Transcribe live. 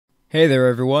Hey there,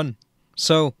 everyone.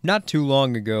 So, not too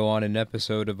long ago on an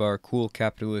episode of our Cool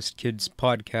Capitalist Kids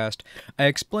podcast, I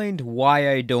explained why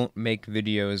I don't make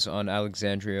videos on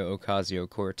Alexandria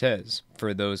Ocasio-Cortez.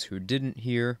 For those who didn't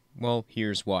hear, well,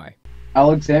 here's why.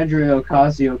 Alexandria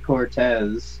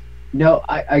Ocasio-Cortez. No,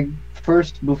 I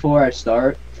first, before I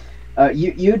start,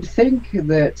 you'd think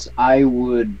that I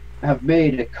would have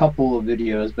made a couple of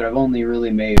videos, but I've only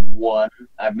really made one.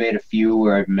 I've made a few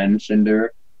where I've mentioned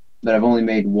her, but I've only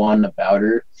made one about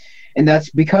her. And that's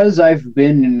because I've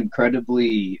been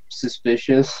incredibly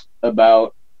suspicious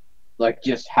about, like,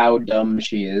 just how dumb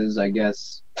she is, I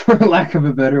guess, for lack of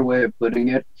a better way of putting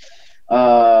it.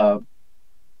 Uh,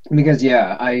 because,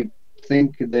 yeah, I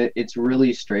think that it's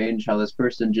really strange how this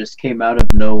person just came out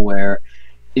of nowhere,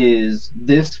 is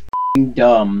this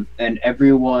dumb, and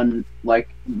everyone, like,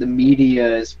 the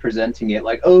media is presenting it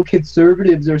like, oh,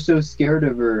 conservatives are so scared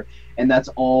of her, and that's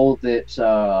all that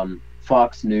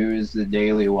Fox News, the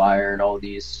Daily Wire, and all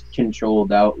these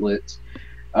controlled outlets,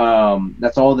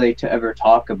 that's all they to ever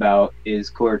talk about is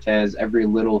Cortez, every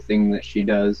little thing that she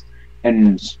does,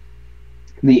 and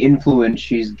the influence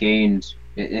she's gained.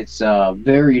 It's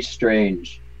very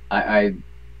strange. I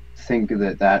think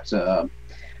that that's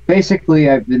basically,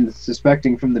 I've been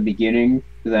suspecting from the beginning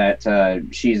that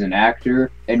she's an actor,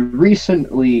 and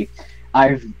recently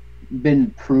I've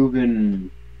been proven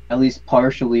at least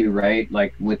partially right,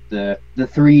 like with the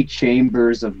three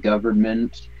chambers of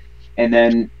government, and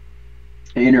then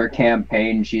in her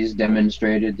campaign she's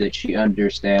demonstrated that she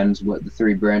understands what the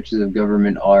three branches of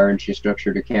government are, and she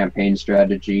structured a campaign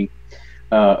strategy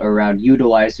around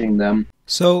utilizing them.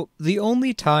 So, the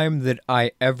only time that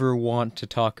I ever want to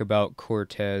talk about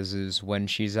Cortez is when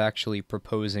she's actually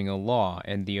proposing a law,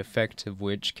 and the effects of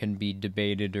which can be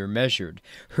debated or measured.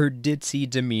 Her ditzy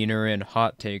demeanor and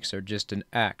hot takes are just an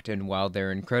act, and while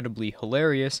they're incredibly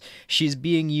hilarious, she's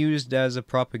being used as a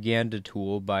propaganda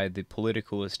tool by the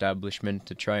political establishment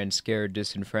to try and scare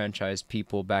disenfranchised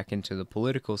people back into the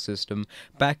political system,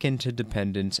 back into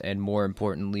dependence, and more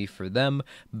importantly for them,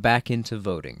 back into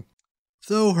voting.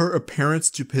 Though her apparent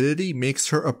stupidity makes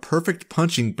her a perfect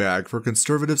punching bag for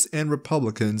conservatives and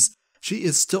Republicans, she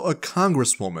is still a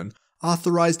congresswoman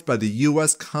authorized by the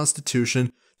U.S.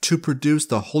 Constitution to produce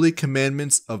the holy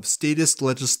commandments of statist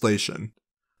legislation.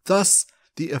 Thus,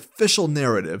 the official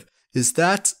narrative is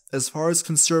that, as far as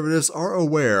conservatives are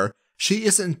aware, she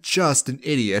isn't just an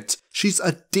idiot, she's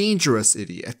a dangerous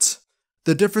idiot.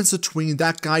 The difference between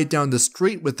that guy down the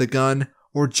street with a gun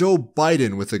or Joe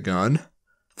Biden with a gun.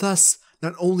 Thus,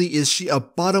 not only is she a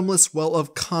bottomless well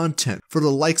of content for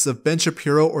the likes of Ben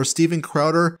Shapiro or Steven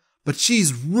Crowder, but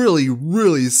she's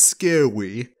really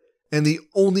scary. And the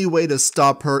only way to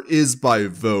stop her is by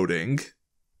voting.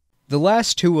 The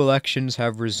last two elections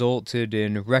have resulted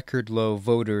in record-low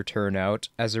voter turnout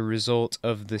as a result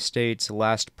of the state's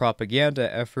last propaganda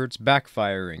efforts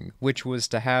backfiring, which was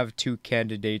to have two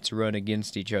candidates run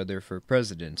against each other for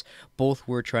president. Both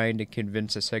were trying to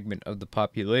convince a segment of the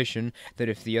population that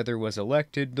if the other was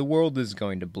elected, the world is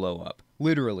going to blow up.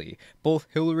 Literally, both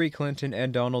Hillary Clinton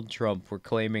and Donald Trump were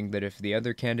claiming that if the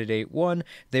other candidate won,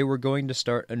 they were going to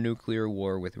start a nuclear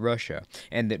war with Russia,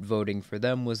 and that voting for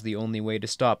them was the only way to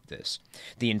stop this.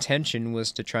 The intention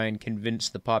was to try and convince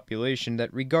the population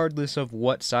that regardless of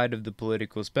what side of the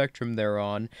political spectrum they're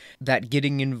on, that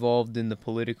getting involved in the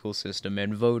political system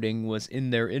and voting was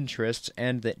in their interests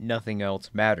and that nothing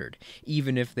else mattered,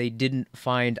 even if they didn't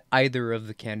find either of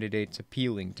the candidates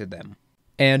appealing to them.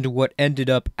 And what ended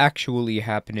up actually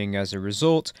happening as a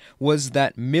result was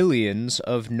that millions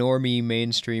of normie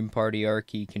mainstream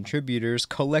partyarchy contributors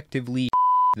collectively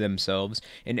themselves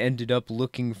and ended up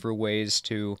looking for ways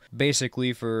to,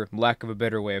 basically, for lack of a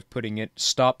better way of putting it,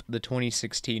 stop the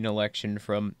 2016 election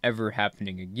from ever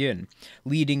happening again,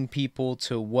 leading people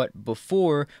to what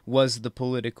before was the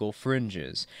political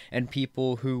fringes, and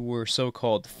people who were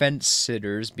so-called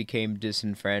fence-sitters became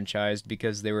disenfranchised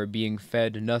because they were being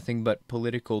fed nothing but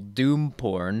political doom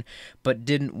porn, but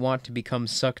didn't want to become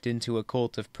sucked into a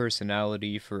cult of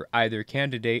personality for either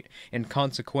candidate, and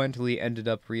consequently ended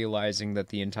up realizing that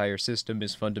the entire system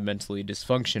is fundamentally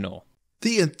dysfunctional.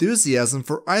 The enthusiasm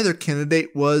for either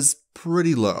candidate was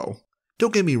pretty low.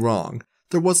 Don't get me wrong,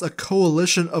 there was a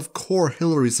coalition of core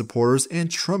Hillary supporters and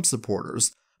Trump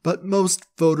supporters, but most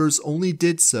voters only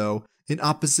did so in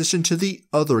opposition to the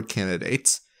other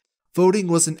candidates. Voting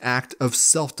was an act of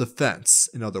self-defense,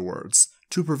 in other words,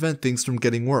 to prevent things from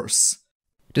getting worse.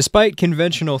 Despite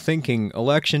conventional thinking,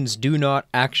 elections do not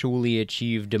actually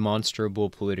achieve demonstrable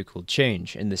political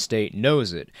change, and the state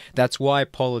knows it. That's why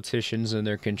politicians and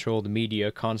their controlled media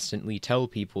constantly tell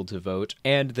people to vote,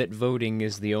 and that voting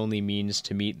is the only means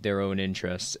to meet their own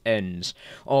interests' ends.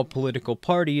 All political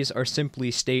parties are simply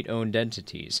state-owned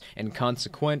entities, and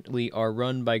consequently are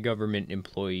run by government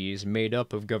employees, made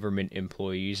up of government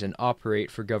employees, and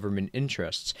operate for government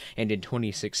interests. And in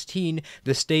 2016,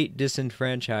 the state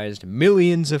disenfranchised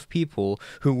millions of people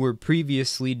who were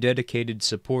previously dedicated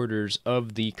supporters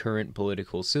of the current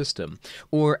political system,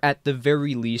 or at the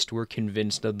very least were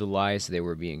convinced of the lies they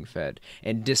were being fed,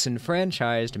 and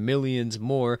disenfranchised millions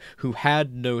more who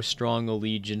had no strong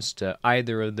allegiance to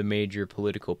either of the major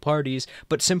political parties,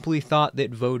 but simply thought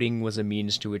that voting was a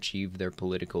means to achieve their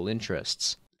political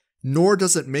interests. Nor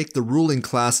does it make the ruling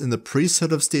class in the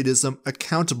priesthood of statism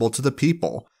accountable to the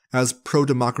people, as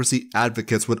pro-democracy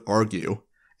advocates would argue.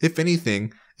 If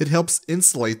anything, it helps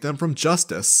insulate them from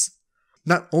justice.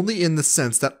 Not only in the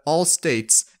sense that all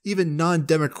states, even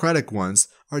non-democratic ones,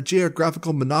 are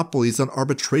geographical monopolies on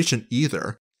arbitration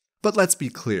either. But let's be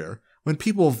clear, when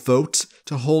people vote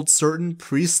to hold certain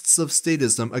priests of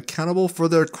statism accountable for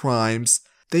their crimes,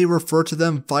 they refer to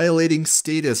them violating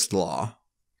statist law.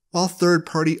 While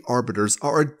third-party arbiters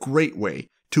are a great way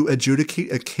to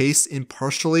adjudicate a case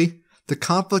impartially, the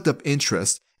conflict of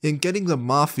interest in getting the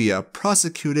mafia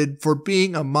prosecuted for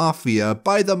being a mafia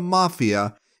by the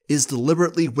mafia is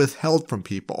deliberately withheld from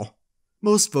people.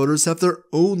 Most voters have their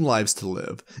own lives to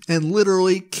live and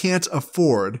literally can't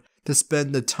afford to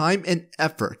spend the time and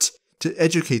effort to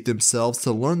educate themselves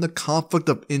to learn the conflict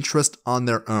of interest on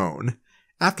their own.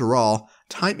 After all,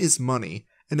 time is money,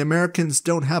 and Americans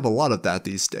don't have a lot of that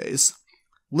these days.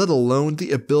 Let alone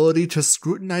the ability to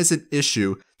scrutinize an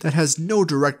issue that has no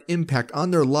direct impact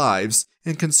on their lives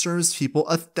and concerns people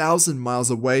 1,000 miles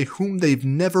away whom they've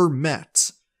never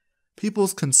met.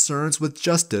 People's concerns with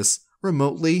justice,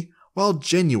 remotely, while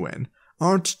genuine,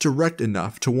 aren't direct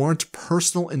enough to warrant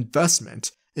personal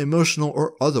investment, emotional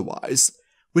or otherwise,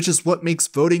 which is what makes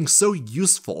voting so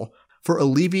useful for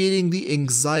alleviating the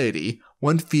anxiety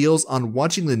one feels on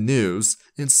watching the news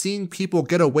and seeing people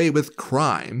get away with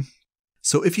crime.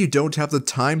 So if you don't have the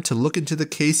time to look into the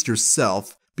case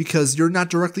yourself because you're not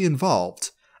directly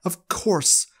involved, of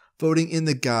course, voting in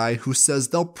the guy who says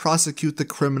they'll prosecute the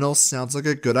criminal sounds like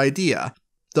a good idea,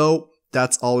 though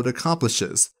that's all it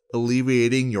accomplishes,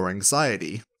 alleviating your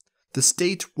anxiety. The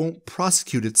state won't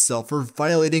prosecute itself for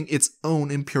violating its own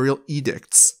imperial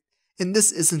edicts. And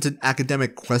this isn't an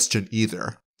academic question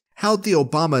either. How'd the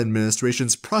Obama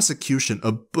administration's prosecution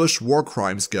of Bush war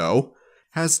crimes go?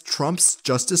 Has Trump's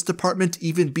Justice Department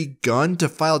even begun to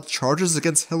file charges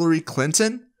against Hillary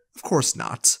Clinton? Of course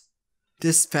not.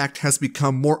 This fact has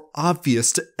become more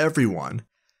obvious to everyone.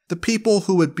 The people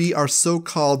who would be our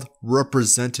so-called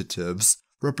representatives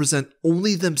represent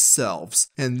only themselves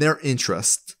and their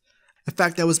interests. A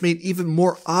fact that was made even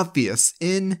more obvious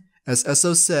in, as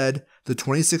Eso said, the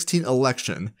 2016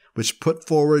 election, which put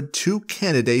forward two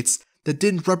candidates that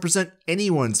didn't represent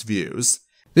anyone's views.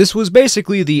 This was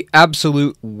basically the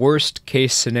absolute worst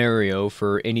case scenario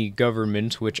for any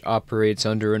government which operates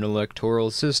under an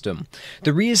electoral system.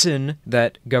 The reason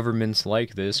that governments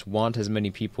like this want as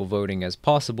many people voting as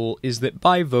possible is that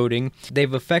by voting,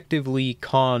 they've effectively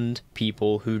conned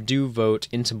people who do vote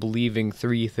into believing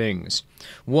three things.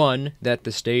 One, that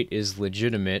the state is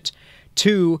legitimate.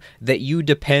 Two, that you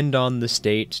depend on the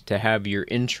state to have your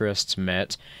interests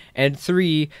met. And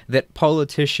three, that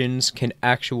politicians can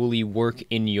actually work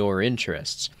in your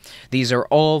interests. These are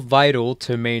all vital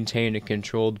to maintain a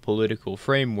controlled political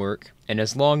framework, and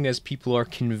as long as people are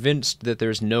convinced that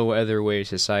there's no other way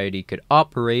society could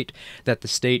operate, that the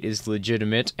state is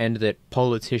legitimate, and that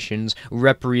politicians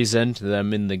represent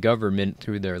them in the government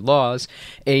through their laws,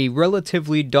 a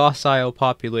relatively docile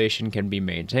population can be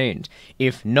maintained.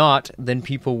 If not, then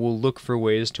people will look for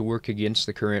ways to work against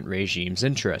the current regime's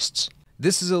interests.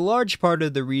 This is a large part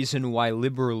of the reason why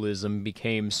liberalism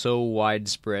became so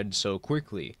widespread so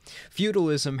quickly.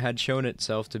 Feudalism had shown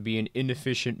itself to be an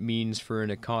inefficient means for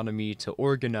an economy to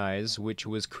organize, which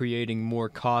was creating more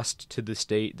cost to the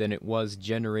state than it was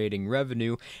generating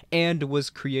revenue, and was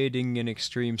creating an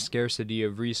extreme scarcity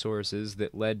of resources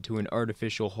that led to an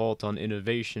artificial halt on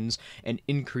innovations and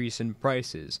increase in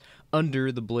prices.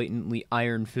 Under the blatantly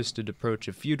iron-fisted approach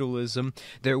of feudalism,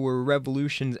 there were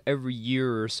revolutions every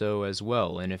year or so as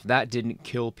well, and if that didn't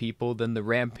kill people, then the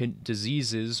rampant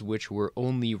diseases, which were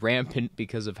only rampant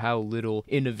because of how little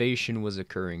innovation was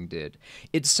occurring, did.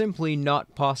 It's simply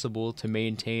not possible to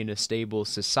maintain a stable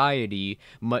society,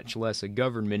 much less a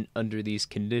government, under these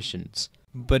conditions.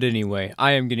 But anyway,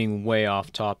 I am getting way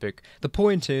off topic. The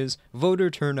point is, voter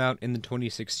turnout in the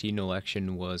 2016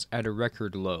 election was at a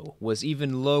record low, was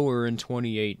even lower in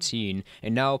 2018,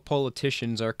 and now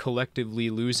politicians are collectively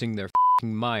losing their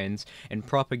minds, and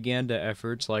propaganda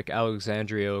efforts like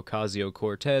Alexandria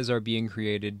Ocasio-Cortez are being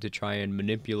created to try and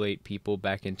manipulate people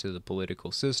back into the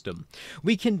political system.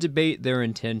 We can debate their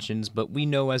intentions, but we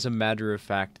know as a matter of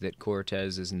fact that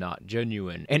Cortez is not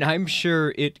genuine, and I'm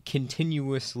sure it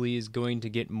continuously is going to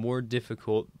get more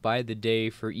difficult by the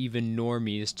day for even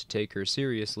normies to take her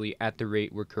seriously at the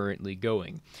rate we're currently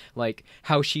going. Like,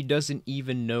 how she doesn't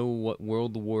even know what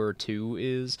World War II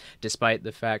is, despite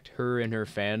the fact her and her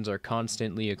fans are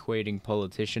constantly equating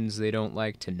politicians they don't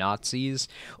like to Nazis,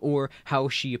 or how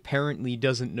she apparently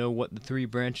doesn't know what the three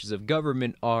branches of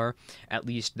government are, at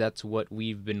least that's what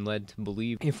we've been led to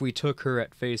believe if we took her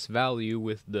at face value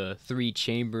with the three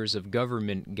chambers of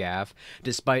government gaffe,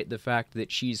 despite the fact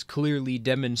that she's clearly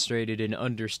demonstrated an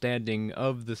understanding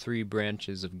of the three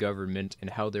branches of government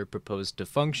and how they're proposed to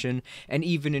function, and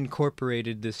even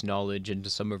incorporated this knowledge into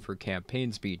some of her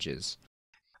campaign speeches.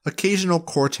 Occasional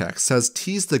Cortex has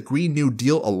teased the Green New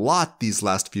Deal a lot these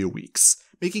last few weeks,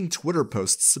 making Twitter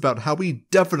posts about how we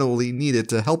definitely need it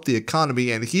to help the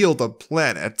economy and heal the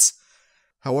planet.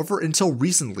 However, until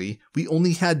recently, we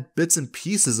only had bits and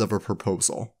pieces of her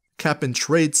proposal.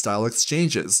 Cap-and-trade style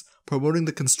exchanges, promoting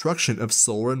the construction of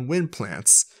solar and wind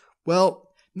plants.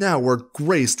 Well, now we're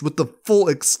graced with the full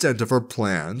extent of her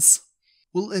plans.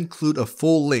 We'll include a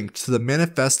full link to the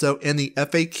manifesto and the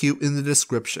FAQ in the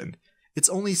description. It's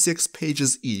only 6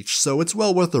 pages each, so it's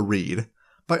well worth a read.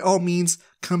 By all means,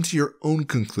 come to your own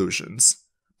conclusions.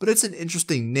 But it's an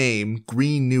interesting name,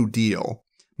 Green New Deal,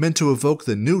 meant to evoke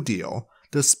the New Deal,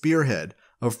 the spearhead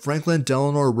of Franklin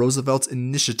Delano Roosevelt's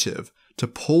initiative to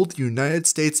pull the United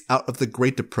States out of the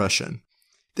Great Depression.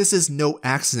 This is no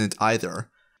accident either.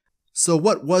 So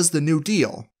what was the New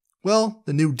Deal? Well,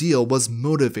 the New Deal was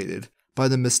motivated by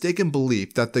the mistaken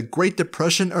belief that the Great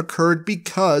Depression occurred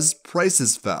because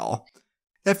prices fell.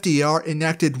 FDR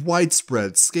enacted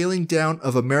widespread scaling down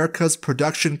of America's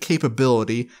production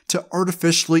capability to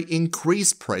artificially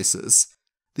increase prices.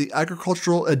 The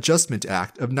Agricultural Adjustment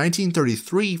Act of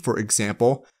 1933, for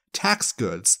example, taxed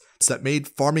goods that made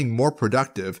farming more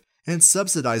productive and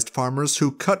subsidized farmers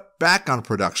who cut back on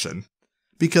production.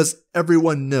 Because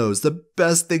everyone knows the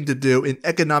best thing to do in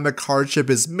economic hardship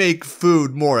is make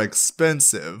food more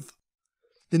expensive.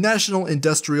 The National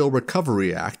Industrial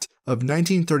Recovery Act of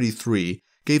 1933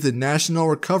 gave the National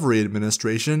Recovery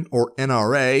Administration, or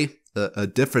NRA, a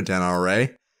different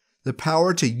NRA, the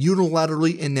power to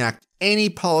unilaterally enact any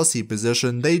policy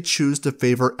position they choose to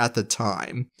favor at the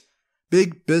time.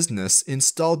 Big business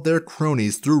installed their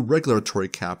cronies through regulatory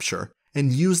capture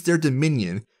and used their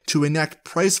dominion to enact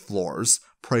price floors,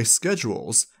 price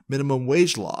schedules, minimum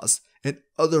wage laws, and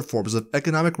other forms of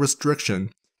economic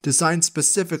restriction designed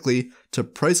specifically to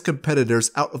price competitors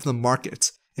out of the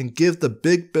market and give the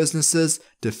big businesses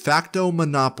de facto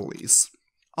monopolies,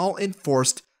 all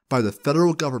enforced by the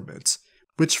federal government,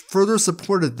 which further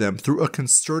supported them through a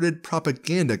concerted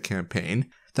propaganda campaign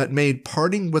that made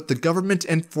parting with the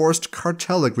government-enforced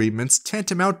cartel agreements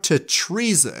tantamount to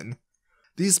treason.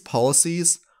 These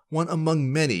policies, one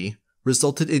among many,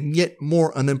 resulted in yet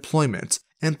more unemployment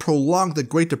and prolonged the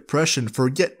Great Depression for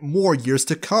yet more years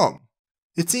to come.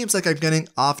 It seems like I'm getting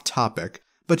off topic,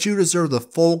 but you deserve the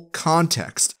full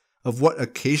context of what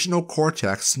Occasional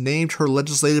Cortex named her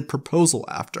legislative proposal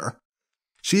after.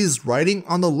 She is writing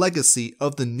on the legacy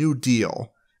of the New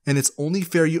Deal, and it's only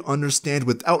fair you understand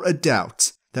without a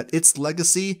doubt that its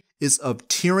legacy is of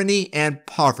tyranny and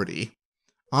poverty.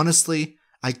 Honestly,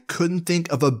 I couldn't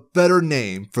think of a better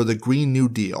name for the Green New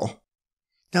Deal.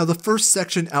 Now, the first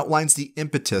section outlines the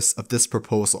impetus of this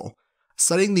proposal,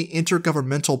 citing the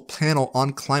Intergovernmental Panel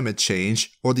on Climate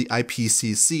Change, or the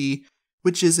IPCC,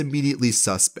 which is immediately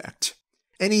suspect.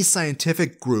 Any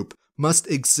scientific group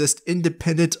must exist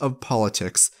independent of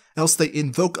politics, else they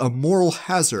invoke a moral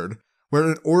hazard where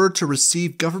in order to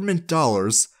receive government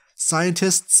dollars,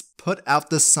 scientists put out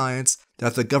the science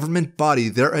that the government body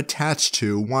they're attached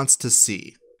to wants to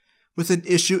see. With an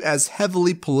issue as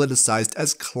heavily politicized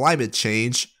as climate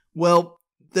change, well,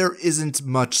 there isn't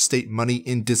much state money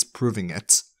in disproving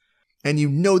it. And you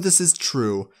know this is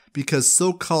true because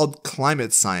so-called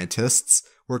climate scientists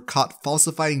were caught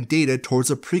falsifying data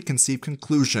towards a preconceived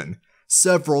conclusion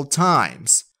several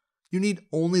times. You need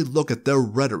only look at their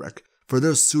rhetoric for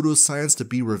their pseudoscience to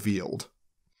be revealed.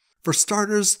 For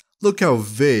starters, look how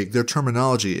vague their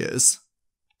terminology is.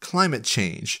 Climate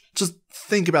change. Just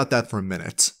think about that for a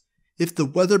minute. If the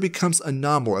weather becomes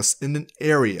anomalous in an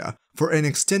area for an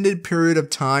extended period of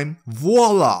time,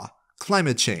 voila!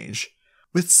 Climate change.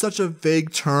 With such a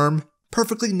vague term,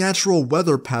 perfectly natural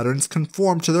weather patterns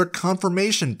conform to their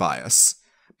confirmation bias,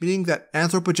 meaning that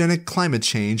anthropogenic climate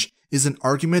change is an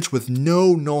argument with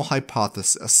no null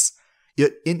hypothesis.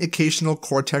 Yet in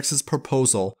Ocasio-Cortez's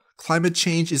proposal, climate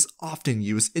change is often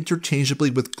used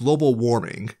interchangeably with global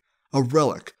warming, a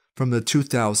relic from the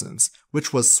 2000s,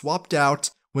 which was swapped out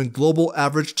when global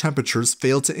average temperatures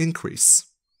failed to increase.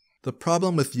 The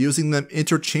problem with using them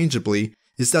interchangeably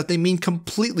is that they mean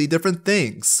completely different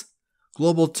things.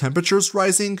 Global temperatures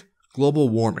rising, global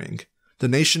warming. The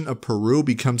nation of Peru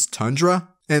becomes tundra,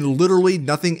 and literally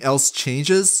nothing else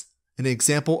changes? An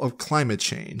example of climate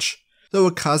change. Though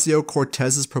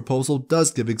Ocasio-Cortez's proposal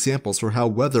does give examples for how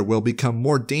weather will become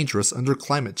more dangerous under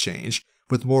climate change,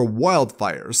 with more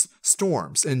wildfires,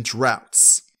 storms, and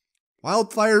droughts.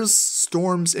 Wildfires,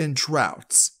 storms, and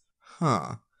droughts.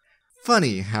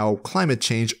 Funny how climate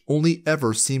change only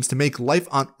ever seems to make life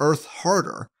on Earth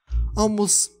harder.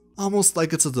 Almost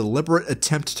like it's a deliberate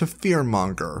attempt to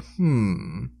fearmonger.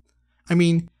 I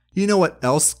mean, you know what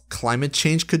else climate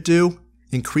change could do?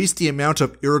 Increase the amount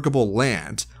of irrigable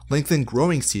land, lengthen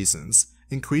growing seasons,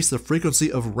 increase the frequency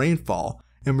of rainfall,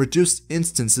 and reduce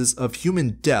instances of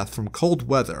human death from cold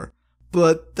weather.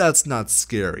 But that's not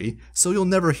scary, so you'll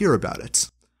never hear about it.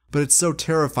 But it's so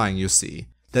terrifying, you see,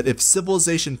 that if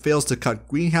civilization fails to cut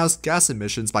greenhouse gas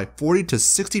emissions by 40 to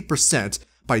 60%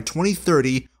 by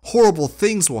 2030, horrible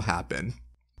things will happen.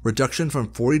 Reduction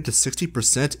from 40 to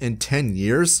 60% in 10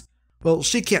 years? Well,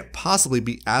 she can't possibly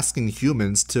be asking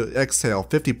humans to exhale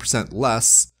 50%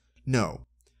 less. No.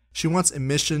 She wants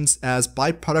emissions as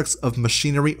byproducts of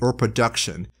machinery or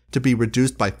production to be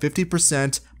reduced by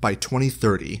 50% by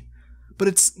 2030. But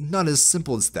it's not as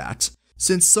simple as that,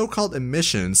 since so-called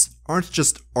emissions aren't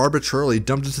just arbitrarily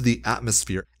dumped into the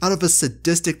atmosphere out of a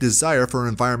sadistic desire for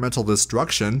environmental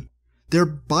destruction. They're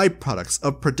byproducts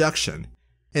of production,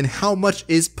 and how much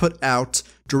is put out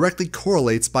directly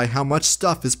correlates by how much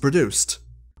stuff is produced.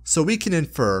 So we can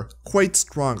infer, quite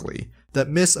strongly, that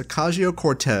Miss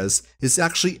Ocasio-Cortez is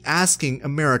actually asking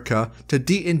America to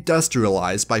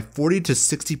deindustrialize by 40 to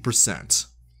 60%.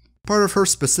 Part of her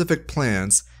specific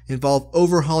plans involve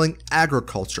overhauling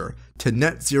agriculture to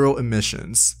net zero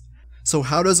emissions. So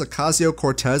how does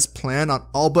Ocasio-Cortez plan on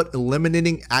all but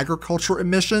eliminating agriculture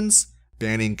emissions?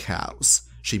 Banning cows.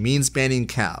 She means banning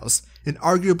cows, and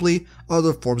arguably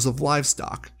other forms of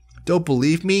livestock. Don't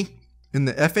believe me? In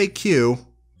the FAQ,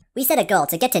 we set a goal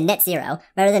to get to net zero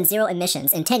rather than zero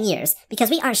emissions in 10 years because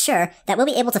we aren't sure that we'll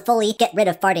be able to fully get rid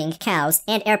of farting cows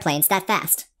and airplanes that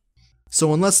fast.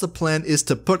 So unless the plan is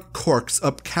to put corks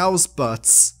up cows'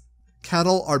 butts,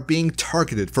 cattle are being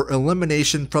targeted for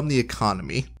elimination from the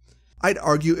economy. I'd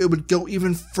argue it would go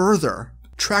even further.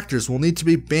 Tractors will need to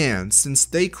be banned since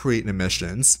they create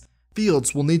emissions.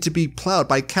 Fields will need to be plowed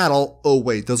by cattle. Oh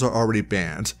wait, those are already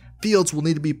banned. Fields will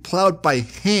need to be plowed by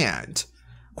hand.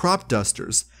 Crop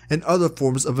dusters and other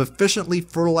forms of efficiently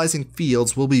fertilizing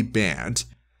fields will be banned.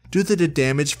 Due to the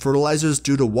damage fertilizers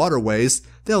do to waterways,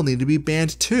 they'll need to be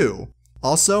banned too.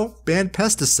 Also, ban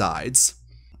pesticides.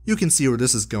 You can see where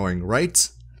this is going, right?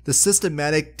 The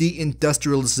systematic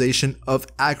deindustrialization of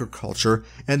agriculture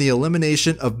and the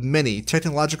elimination of many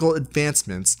technological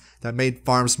advancements that made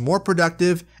farms more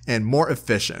productive and more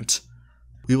efficient.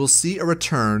 We will see a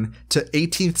return to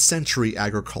 18th century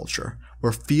agriculture,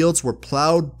 where fields were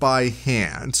plowed by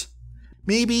hand.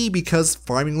 Maybe because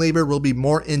farming labor will be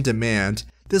more in demand,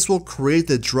 this will create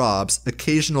the jobs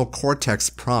Ocasio-Cortez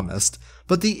promised,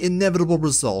 but the inevitable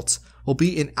result will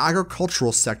be an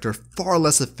agricultural sector far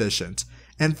less efficient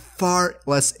and far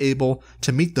less able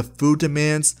to meet the food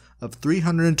demands of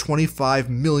 325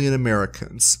 million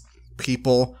Americans.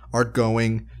 People are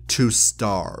going to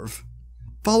starve.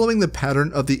 Following the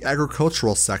pattern of the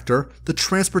agricultural sector, the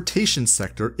transportation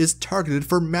sector is targeted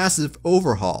for massive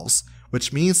overhauls,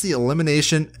 which means the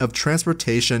elimination of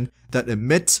transportation that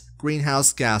emits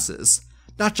greenhouse gases.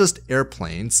 Not just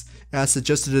airplanes, as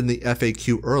suggested in the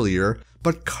FAQ earlier,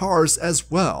 but cars as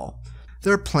well.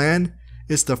 Their plan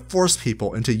is to force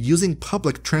people into using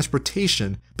public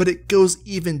transportation, but it goes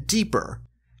even deeper.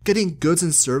 Getting goods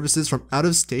and services from out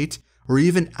of state or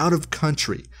even out of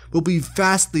country will be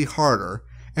vastly harder,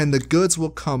 and the goods will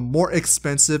come more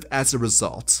expensive as a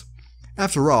result.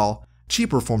 After all,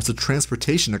 cheaper forms of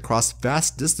transportation across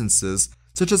vast distances,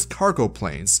 such as cargo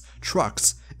planes,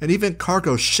 trucks, and even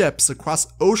cargo ships across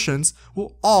oceans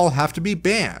will all have to be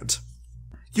banned.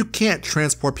 You can't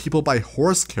transport people by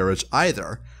horse carriage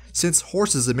either, since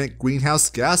horses emit greenhouse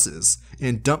gases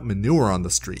and dump manure on the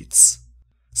streets.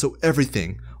 So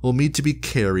everything will need to be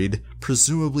carried,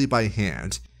 presumably by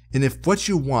hand, and if what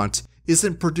you want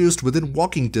isn't produced within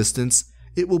walking distance,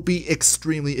 it will be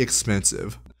extremely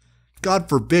expensive. God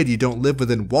forbid you don't live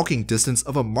within walking distance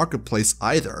of a marketplace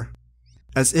either.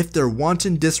 As if their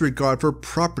wanton disregard for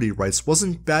property rights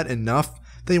wasn't bad enough,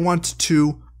 they want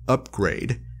to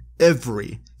upgrade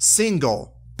every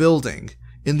single building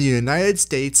in the United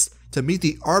States to meet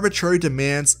the arbitrary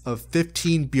demands of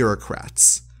 15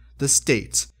 bureaucrats. The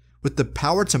state, with the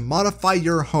power to modify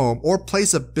your home or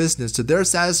place of business to their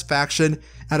satisfaction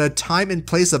at a time and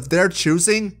place of their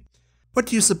choosing? What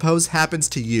do you suppose happens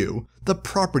to you, the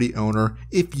property owner,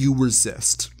 if you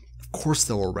resist? Of course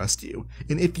they'll arrest you,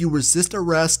 and if you resist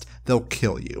arrest, they'll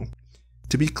kill you.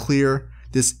 To be clear,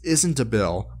 this isn't a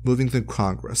bill moving through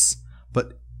Congress,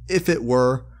 but if it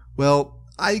were, well,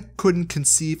 I couldn't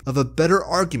conceive of a better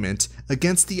argument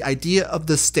against the idea of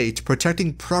the state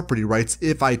protecting property rights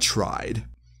if I tried.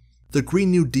 The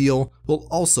Green New Deal will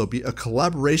also be a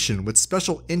collaboration with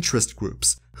special interest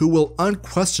groups who will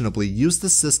unquestionably use the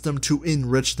system to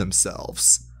enrich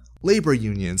themselves. Labor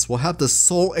unions will have the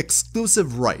sole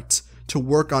exclusive right to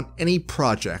work on any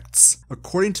projects.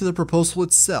 According to the proposal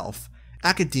itself,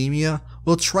 academia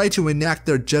will try to enact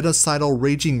their genocidal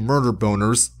raging murder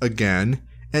boners again,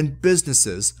 and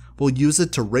businesses will use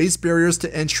it to raise barriers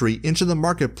to entry into the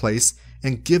marketplace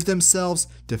and give themselves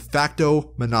de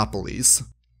facto monopolies.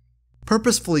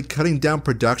 Purposefully cutting down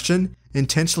production,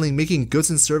 intentionally making goods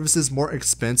and services more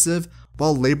expensive,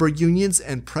 while labor unions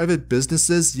and private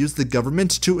businesses use the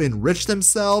government to enrich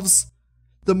themselves?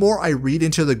 The more I read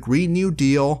into the Green New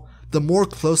Deal, the more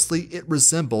closely it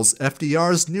resembles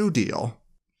FDR's New Deal.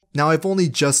 Now, I've only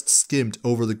just skimmed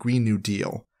over the Green New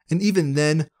Deal, and even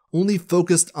then, only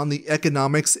focused on the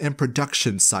economics and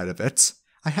production side of it.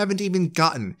 I haven't even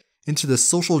gotten into the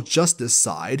social justice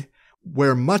side,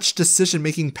 where much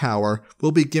decision-making power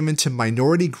will be given to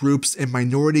minority groups and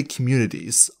minority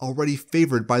communities already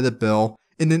favored by the bill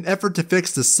in an effort to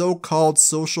fix the so-called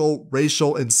social,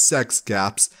 racial, and sex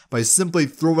gaps by simply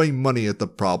throwing money at the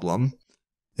problem.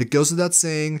 It goes without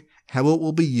saying, how it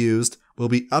will be used will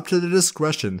be up to the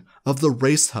discretion of the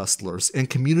race hustlers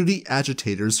and community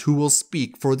agitators who will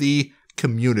speak for the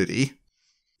community.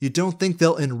 You don't think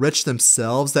they'll enrich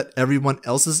themselves at everyone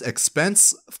else's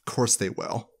expense? Of course they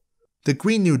will. The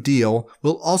Green New Deal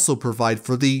will also provide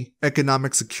for the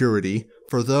economic security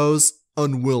for those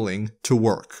unwilling to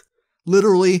work.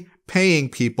 Literally paying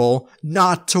people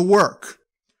not to work.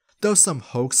 Though some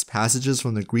hoax passages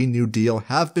from the Green New Deal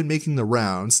have been making the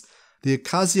rounds, the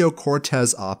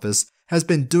Ocasio-Cortez office has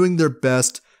been doing their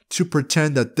best to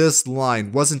pretend that this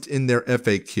line wasn't in their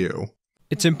FAQ.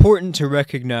 It's important to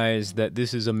recognize that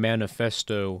this is a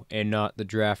manifesto and not the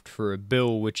draft for a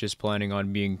bill which is planning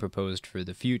on being proposed for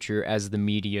the future as the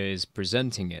media is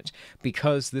presenting it,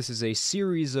 because this is a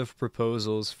series of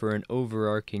proposals for an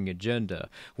overarching agenda,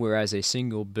 whereas a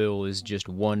single bill is just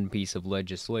one piece of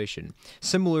legislation,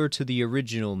 similar to the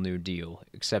original New Deal,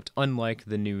 except unlike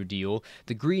the New Deal,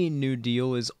 the Green New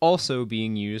Deal is also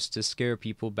being used to scare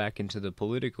people back into the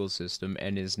political system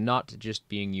and is not just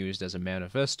being used as a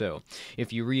manifesto.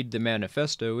 If you read the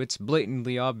manifesto, it's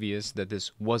blatantly obvious that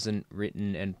this wasn't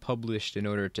written and published in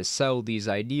order to sell these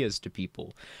ideas to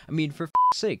people. I mean, for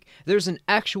f***'s sake, there's an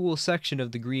actual section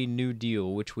of the Green New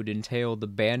Deal which would entail the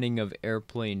banning of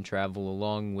airplane travel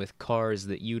along with cars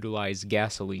that utilize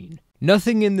gasoline.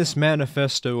 Nothing in this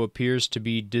manifesto appears to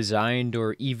be designed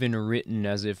or even written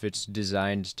as if it's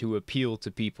designed to appeal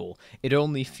to people. It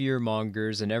only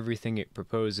fearmongers, and everything it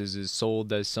proposes is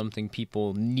sold as something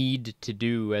people need to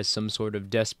do as some sort of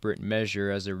desperate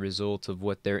measure as a result of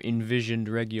what their envisioned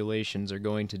regulations are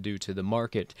going to do to the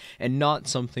market, and not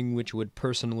something which would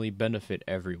personally benefit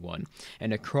everyone.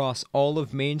 And across all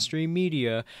of mainstream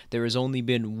media, there has only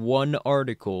been one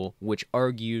article which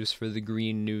argues for the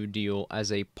Green New Deal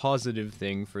as a positive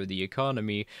thing for the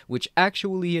economy, which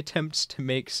actually attempts to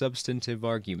make substantive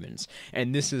arguments.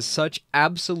 And this is such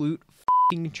absolute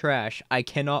f***ing trash, I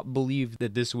cannot believe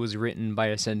that this was written by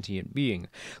a sentient being,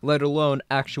 let alone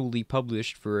actually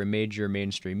published for a major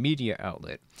mainstream media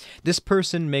outlet. This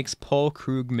person makes Paul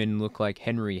Krugman look like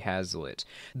Henry Hazlitt.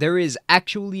 There is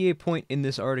actually a point in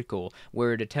this article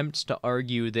where it attempts to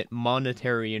argue that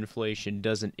monetary inflation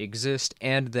doesn't exist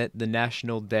and that the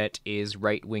national debt is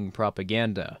right-wing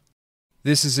propaganda.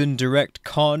 This is in direct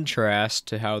contrast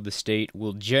to how the state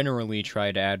will generally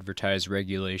try to advertise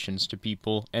regulations to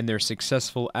people and their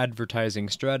successful advertising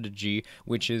strategy,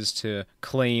 which is to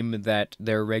claim that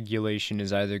their regulation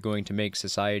is either going to make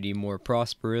society more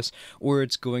prosperous or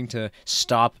it's going to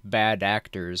stop bad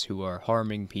actors who are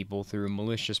harming people through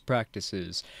malicious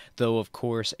practices. Though, of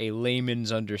course, a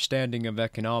layman's understanding of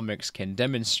economics can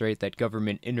demonstrate that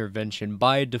government intervention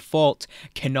by default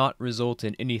cannot result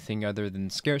in anything other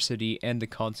than scarcity and the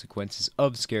consequences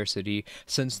of scarcity,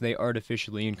 since they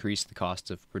artificially increase the costs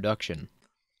of production.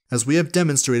 As we have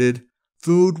demonstrated,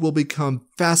 food will become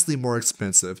vastly more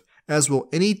expensive, as will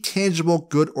any tangible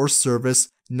good or service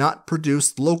not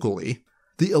produced locally.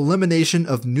 The elimination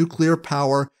of nuclear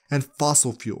power and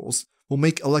fossil fuels will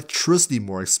make electricity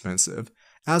more expensive,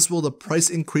 as will the price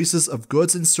increases of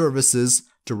goods and services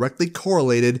directly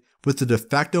correlated with the de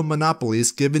facto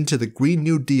monopolies given to the Green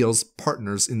New Deal's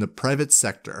partners in the private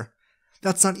sector.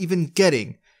 That's not even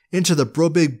getting into the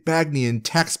Brobig-Bagnian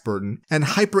tax burden and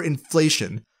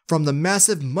hyperinflation from the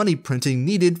massive money printing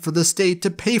needed for the state to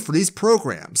pay for these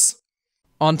programs.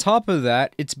 On top of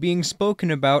that, it's being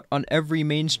spoken about on every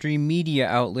mainstream media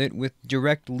outlet with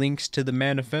direct links to the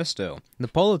manifesto. The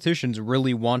politicians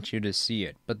really want you to see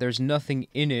it, but there's nothing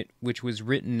in it which was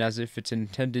written as if it's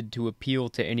intended to appeal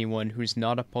to anyone who's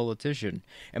not a politician.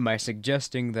 Am I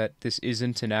suggesting that this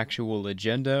isn't an actual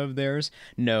agenda of theirs?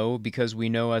 No, because we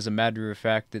know as a matter of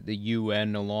fact that the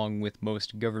UN, along with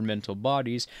most governmental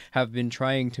bodies, have been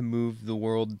trying to move the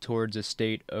world towards a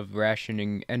state of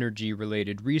rationing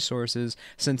energy-related resources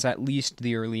since at least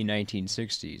the early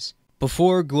 1960s.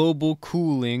 Before global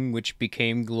cooling, which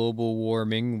became global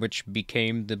warming, which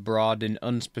became the broad and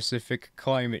unspecific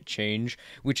climate change,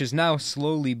 which is now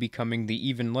slowly becoming the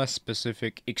even less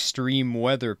specific extreme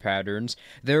weather patterns,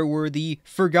 there were the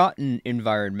forgotten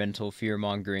environmental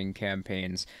fear-mongering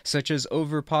campaigns, such as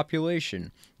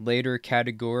overpopulation, later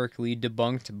categorically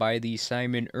debunked by the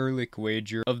Simon Ehrlich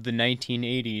wager of the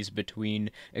 1980s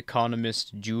between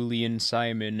economist Julian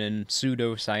Simon and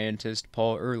pseudoscientist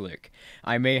Paul Ehrlich.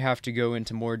 I may have to go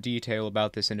into more detail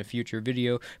about this in a future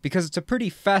video because it's a pretty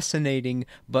fascinating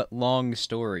but long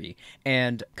story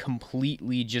and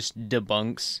completely just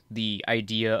debunks the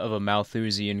idea of a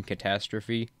Malthusian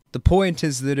catastrophe. The point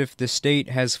is that if the state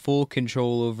has full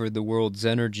control over the world's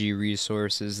energy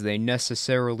resources, they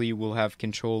necessarily will have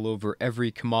control over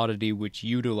every commodity which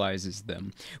utilizes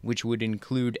them, which would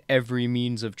include every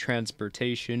means of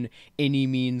transportation, any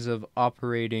means of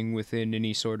operating within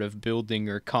any sort of building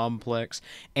or complex,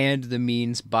 and the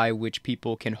means by which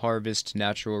people can harvest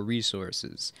natural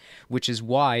resources, which is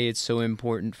why it's so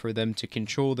important for them to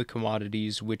control the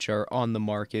commodities which are on the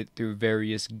market through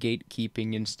various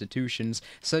gatekeeping institutions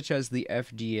such as the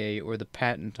FDA or the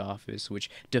Patent Office,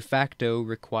 which de facto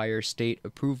require state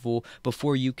approval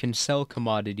before you can sell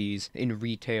commodities in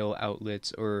retail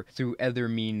outlets or through other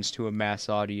means to a mass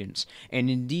audience. And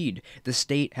indeed, the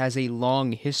state has a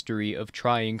long history of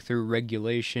trying through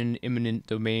regulation, eminent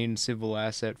domain, civil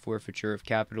asset forfeiture of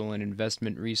capital and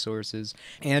investment resources,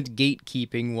 and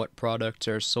gatekeeping what products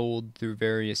are sold through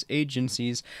various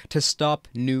agencies to stop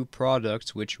new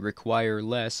products which require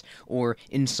less, or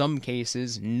in some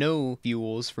cases, no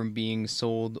fuels from being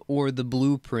sold or the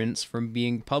blueprints from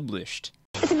being published.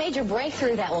 It's a major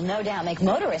breakthrough that will no doubt make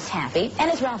motorists happy. And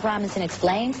as Ralph Robinson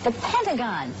explains, the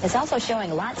Pentagon is also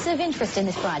showing lots of interest in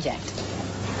this project.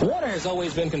 Water has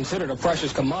always been considered a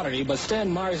precious commodity, but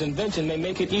Stan Meyer's invention may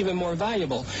make it even more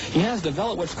valuable. He has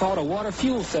developed what's called a water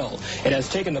fuel cell. It has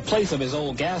taken the place of his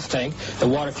old gas tank. The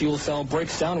water fuel cell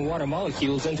breaks down water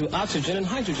molecules into oxygen and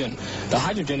hydrogen. The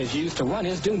hydrogen is used to run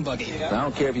his dune buggy. I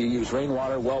don't care if you use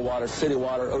rainwater, well water, city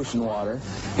water, ocean water.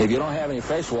 If you don't have any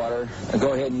fresh water,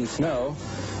 go ahead and use snow.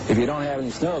 If you don't have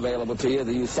any snow available to you,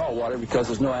 then use salt water because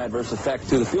there's no adverse effect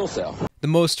to the fuel cell. The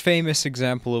most famous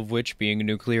example of which being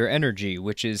nuclear energy,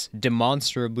 which is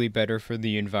demonstrably better for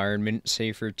the environment,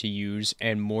 safer to use,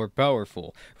 and more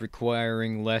powerful,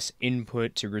 requiring less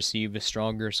input to receive a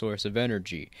stronger source of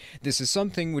energy. This is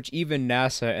something which even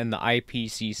NASA and the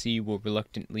IPCC will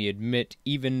reluctantly admit,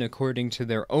 even according to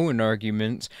their own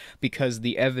arguments, because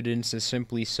the evidence is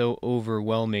simply so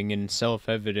overwhelming and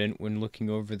self-evident when looking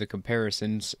over the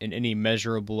comparisons in any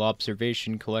measurable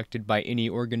observation collected by any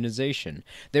organization.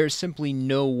 There is simply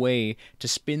no way to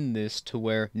spin this to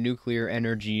where nuclear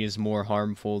energy is more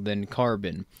harmful than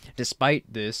carbon.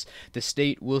 Despite this, the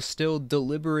state will still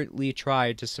deliberately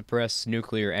try to suppress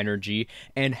nuclear energy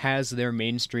and has their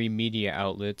mainstream media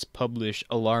outlets publish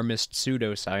alarmist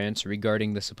pseudoscience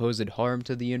regarding the supposed harm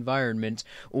to the environment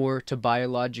or to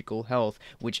biological health,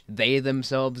 which they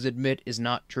themselves admit is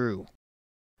not true.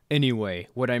 Anyway,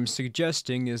 what I'm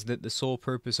suggesting is that the sole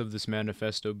purpose of this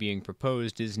manifesto being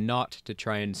proposed is not to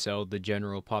try and sell the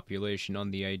general population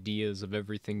on the ideas of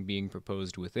everything being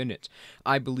proposed within it.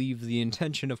 I believe the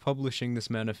intention of publishing this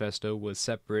manifesto was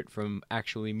separate from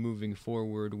actually moving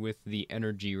forward with the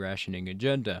energy rationing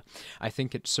agenda. I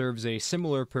think it serves a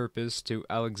similar purpose to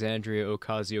Alexandria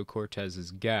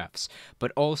Ocasio-Cortez's gaffes,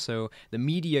 but also the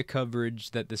media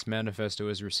coverage that this manifesto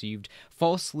has received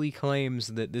falsely claims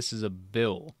that this is a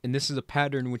bill. And this is a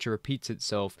pattern which repeats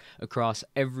itself across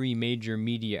every major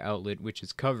media outlet which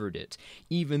has covered it,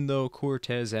 even though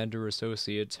Cortez and her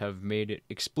associates have made it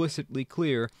explicitly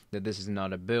clear that this is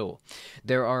not a bill.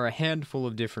 There are a handful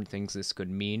of different things this could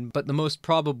mean, but the most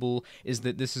probable is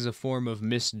that this is a form of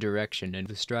misdirection, and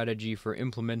the strategy for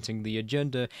implementing the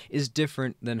agenda is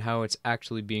different than how it's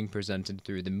actually being presented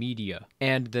through the media,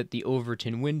 and that the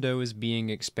Overton window is being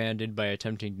expanded by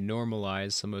attempting to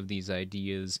normalize some of these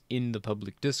ideas in the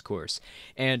public discourse.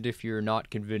 And if you're not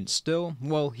convinced still,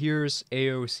 well, here's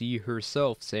AOC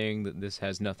herself saying that this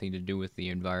has nothing to do with the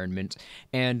environment,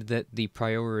 and that the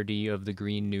priority of the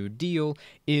Green New Deal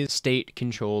is state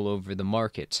control over the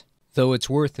market. Though it's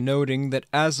worth noting that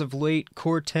as of late,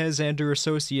 Cortez and her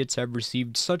associates have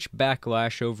received such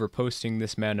backlash over posting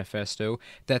this manifesto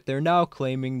that they're now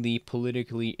claiming the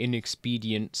politically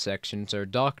inexpedient sections are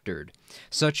doctored,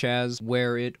 such as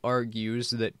where it argues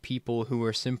that people who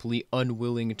are simply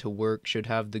unwilling to work should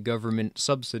have the government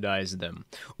subsidize them,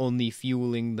 only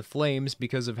fueling the flames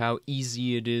because of how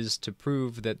easy it is to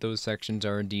prove that those sections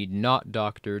are indeed not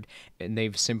doctored, and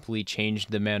they've simply changed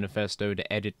the manifesto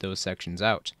to edit those sections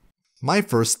out. My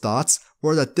first thoughts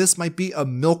were that this might be a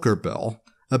milker bill,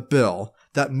 a bill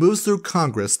that moves through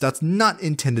Congress that's not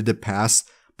intended to pass,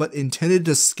 but intended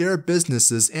to scare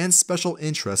businesses and special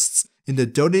interests into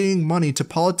donating money to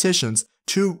politicians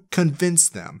to convince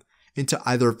them into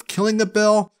either killing the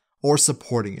bill or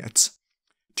supporting it,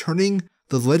 turning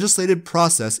the legislative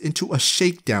process into a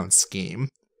shakedown scheme.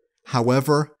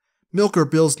 However, milker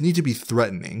bills need to be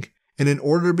threatening, and in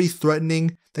order to be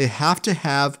threatening, they have to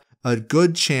have a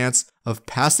good chance of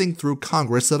passing through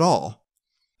Congress at all.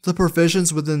 The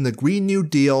provisions within the Green New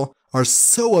Deal are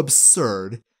so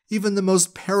absurd, even the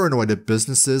most paranoid of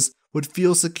businesses would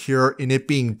feel secure in it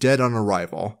being dead on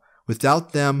arrival,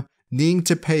 without them needing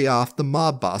to pay off the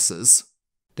mob bosses.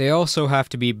 They also have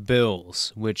to be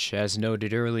bills, which, as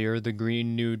noted earlier, the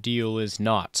Green New Deal is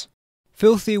not.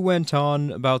 Filthy went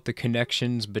on about the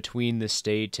connections between the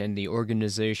state and the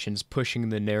organizations pushing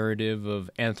the narrative of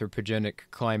anthropogenic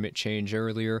climate change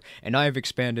earlier, and I've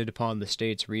expanded upon the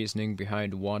state's reasoning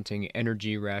behind wanting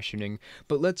energy rationing,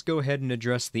 but let's go ahead and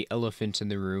address the elephant in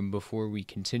the room before we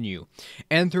continue.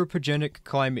 Anthropogenic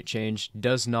climate change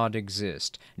does not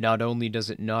exist. Not only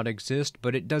does it not exist,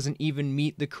 but it doesn't even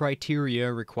meet the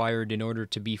criteria required in order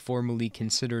to be formally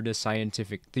considered a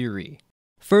scientific theory.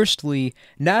 Firstly,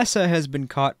 NASA has been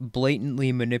caught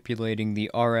blatantly manipulating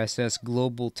the RSS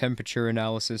global temperature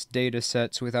analysis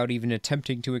datasets without even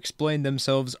attempting to explain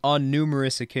themselves on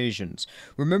numerous occasions.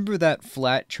 Remember that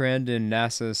flat trend in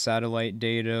NASA's satellite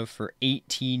data for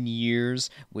 18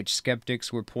 years, which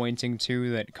skeptics were pointing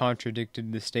to that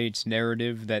contradicted the state's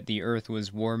narrative that the Earth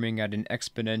was warming at an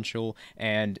exponential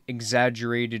and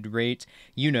exaggerated rate?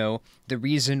 You know, the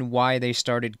reason why they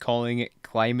started calling it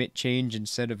climate change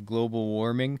instead of global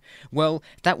warming? Well,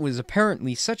 that was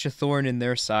apparently such a thorn in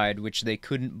their side which they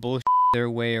couldn't bullshit their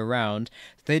way around.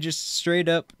 They just straight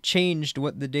up changed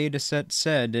what the dataset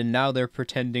said, and now they're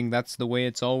pretending that's the way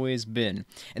it's always been.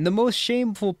 And the most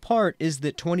shameful part is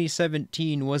that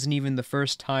 2017 wasn't even the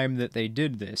first time that they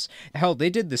did this. Hell, they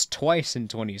did this twice in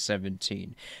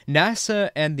 2017. NASA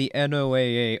and the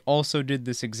NOAA also did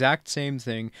this exact same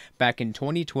thing back in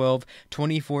 2012,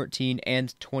 2014,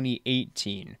 and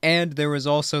 2018. And there was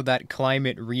also that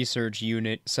Climate Research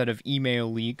Unit set of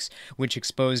email leaks which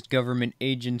exposed government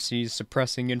agencies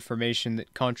suppressing information that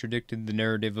contradicted the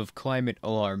narrative of climate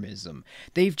alarmism.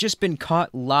 They've just been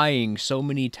caught lying so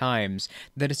many times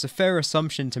that it's a fair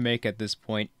assumption to make at this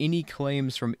point any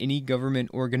claims from any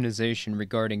government organization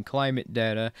regarding climate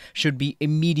data should be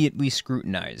immediately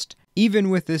scrutinized. Even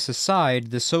with this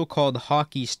aside, the so-called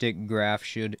hockey stick graph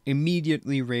should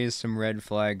immediately raise some red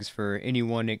flags for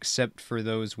anyone except for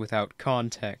those without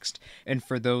context. And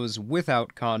for those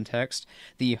without context,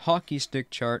 the hockey stick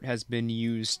chart has been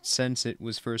used since it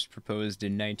was first proposed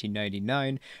in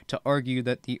 1999 to argue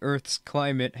that the Earth's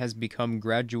climate has become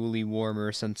gradually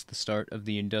warmer since the start of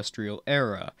the industrial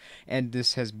era, and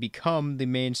this has become the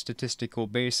main statistical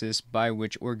basis by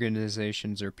which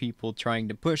organizations or people trying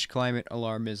to push climate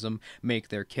alarmism make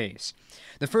their case.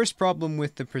 The first problem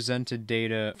with the presented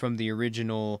data from the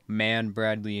original Mann,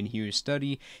 Bradley, and Hughes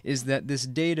study is that this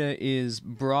data is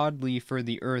broadly for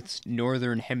the Earth's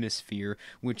northern hemisphere,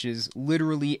 which is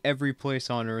literally every place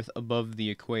on Earth above the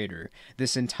equator.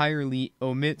 This entirely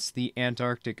omits the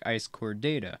Antarctic ice core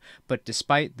data, but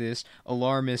despite this,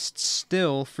 alarmists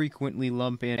still frequently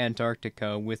lump in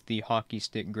Antarctica with the hockey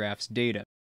stick graphs data.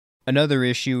 Another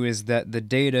issue is that the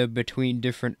data between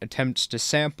different attempts to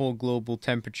sample global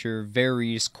temperature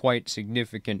varies quite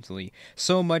significantly,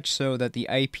 so much so that the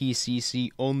IPCC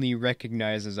only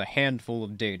recognizes a handful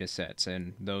of datasets,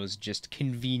 and those just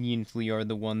conveniently are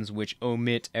the ones which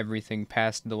omit everything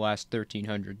past the last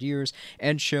 1300 years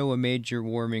and show a major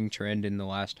warming trend in the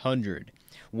last 100.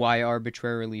 Why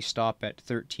arbitrarily stop at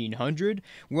 1300?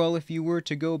 Well, if you were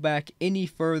to go back any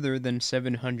further than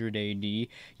 700 AD,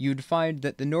 you'd find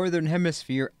that the northern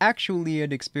hemisphere actually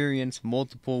had experienced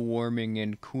multiple warming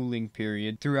and cooling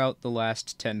periods throughout the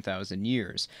last 10,000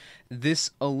 years.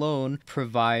 This alone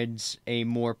provides a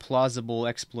more plausible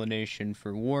explanation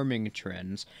for warming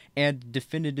trends and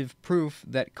definitive proof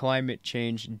that climate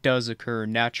change does occur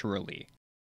naturally.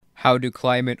 How do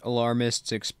climate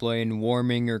alarmists explain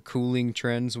warming or cooling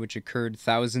trends which occurred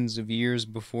thousands of years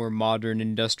before modern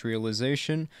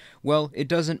industrialization? Well, it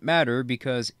doesn't matter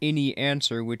because any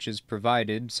answer which is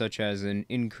provided, such as an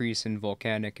increase in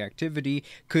volcanic activity,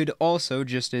 could also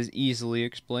just as easily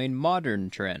explain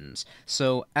modern trends.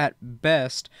 So, at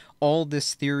best, all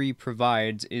this theory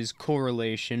provides is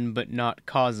correlation but not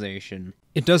causation.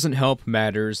 It doesn't help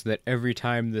matters that every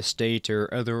time the state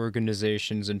or other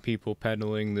organizations and people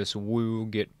peddling this woo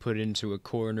get put into a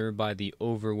corner by the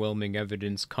overwhelming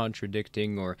evidence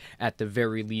contradicting or at the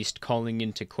very least calling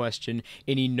into question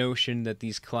any notion that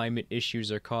these climate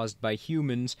issues are caused by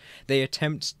humans, they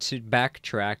attempt to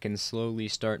backtrack and slowly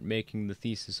start making the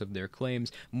thesis of their claims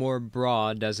more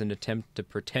broad as an attempt to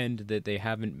pretend that they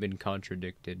haven't been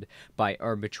contradicted by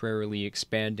arbitrarily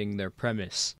expanding their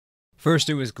premise. First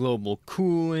it was global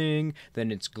cooling,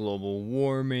 then it's global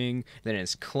warming, then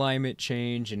it's climate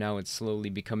change, and now it's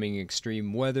slowly becoming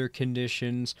extreme weather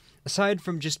conditions. Aside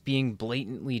from just being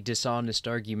blatantly dishonest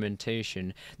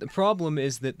argumentation, the problem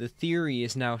is that the theory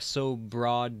is now so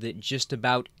broad that just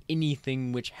about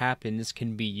anything which happens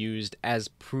can be used as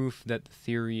proof that the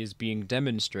theory is being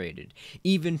demonstrated,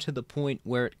 even to the point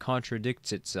where it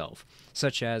contradicts itself,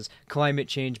 such as climate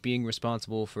change being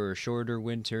responsible for shorter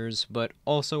winters, but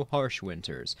also harsh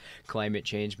winters, climate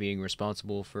change being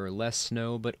responsible for less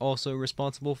snow, but also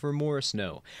responsible for more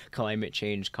snow, climate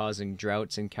change causing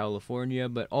droughts in California,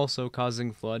 but also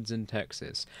causing floods in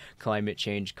Texas, climate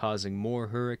change causing more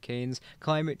hurricanes,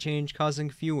 climate change causing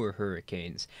fewer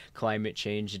hurricanes, climate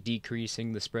change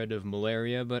decreasing the spread of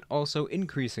malaria, but also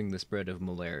increasing the spread of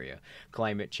malaria,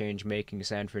 climate change making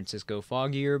San Francisco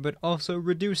foggier, but also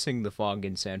reducing the fog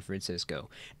in San Francisco,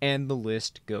 and the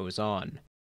list goes on.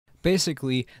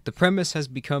 Basically, the premise has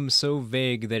become so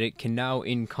vague that it can now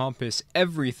encompass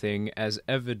everything as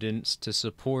evidence to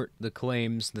support the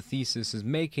claims the thesis is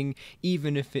making,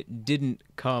 even if it didn't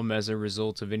come as a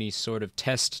result of any sort of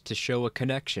test to show a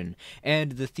connection,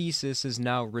 and the thesis is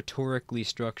now rhetorically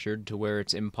structured to where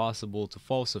it's impossible to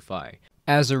falsify.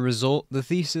 As a result, the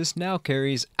thesis now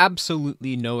carries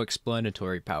absolutely no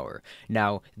explanatory power.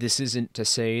 Now, this isn't to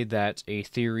say that a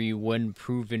theory, when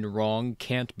proven wrong,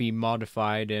 can't be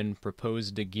modified and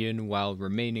proposed again while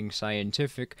remaining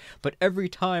scientific, but every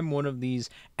time one of these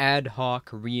ad hoc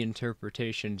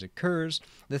reinterpretations occurs,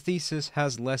 the thesis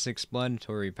has less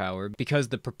explanatory power because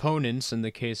the proponents, in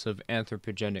the case of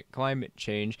anthropogenic climate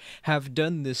change, have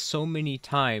done this so many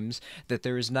times that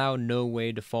there is now no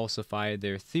way to falsify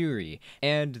their theory,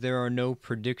 and there are no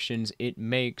predictions it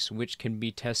makes which can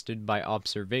be tested by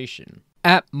observation.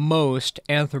 At most,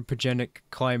 anthropogenic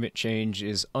climate change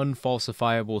is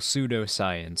unfalsifiable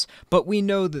pseudoscience, but we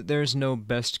know that there's no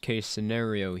best-case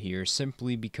scenario here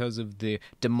simply because of the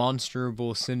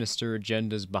demonstrable sinister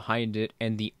agendas behind it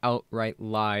and the outright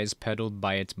lies peddled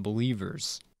by its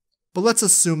believers. But let's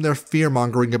assume their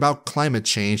fear-mongering about climate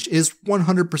change is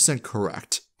 100%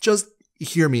 correct. Just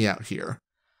hear me out here.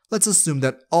 Let's assume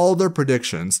that all their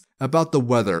predictions about the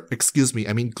weather,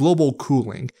 global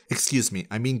cooling,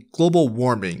 global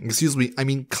warming,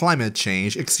 climate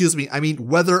change,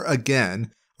 weather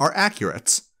again, are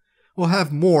accurate. We'll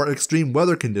have more extreme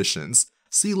weather conditions,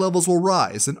 sea levels will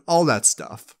rise, and all that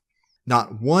stuff.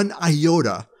 Not one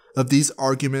iota of these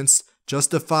arguments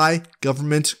justify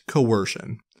government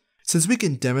coercion. Since we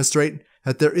can demonstrate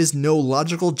that there is no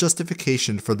logical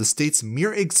justification for the state's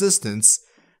mere existence,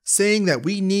 saying that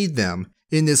we need them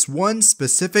in this one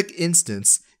specific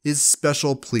instance is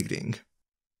special pleading.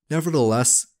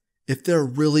 Nevertheless, If there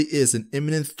really is an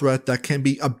imminent threat that can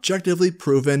be objectively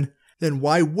proven, then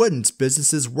why wouldn't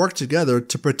businesses work together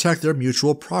to protect their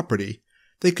mutual property?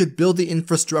 They could build the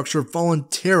infrastructure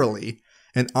voluntarily,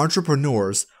 and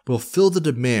entrepreneurs will fill the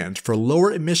demand for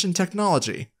lower emission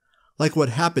technology, like what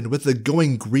happened with the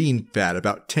going green fad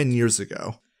about 10 years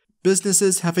ago.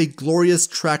 Businesses have a glorious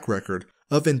track record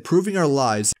of improving our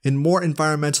lives in more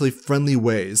environmentally friendly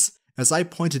ways, as I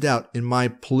pointed out in my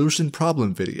pollution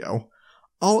problem video.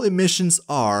 All emissions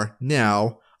are,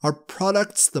 now,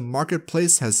 products the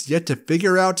marketplace has yet to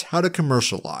figure out how to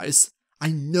commercialize. I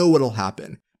know it'll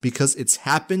happen, because it's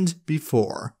happened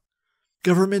before.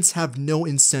 Governments have no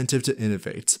incentive to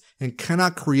innovate, and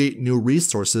cannot create new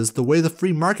resources the way the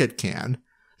free market can.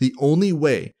 The only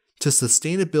way to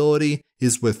sustainability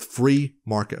is with free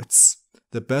markets.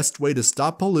 The best way to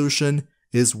stop pollution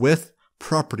is with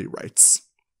property rights.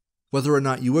 Whether or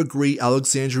not you agree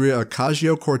Alexandria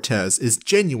Ocasio-Cortez is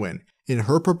genuine in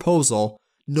her proposal,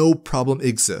 no problem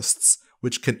exists,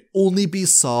 which can only be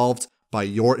solved by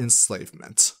your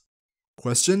enslavement.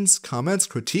 Questions, comments,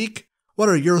 critique? What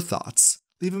are your thoughts?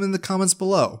 Leave them in the comments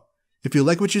below. If you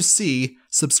like what you see,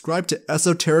 subscribe to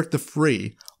Esoteric the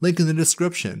Free, link in the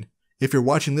description. If you're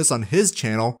watching this on his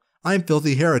channel, I'm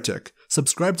Filthy Heretic.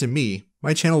 Subscribe to me,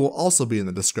 my channel will also be in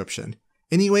the description.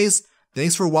 Anyways,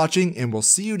 thanks for watching and we'll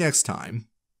see you next time.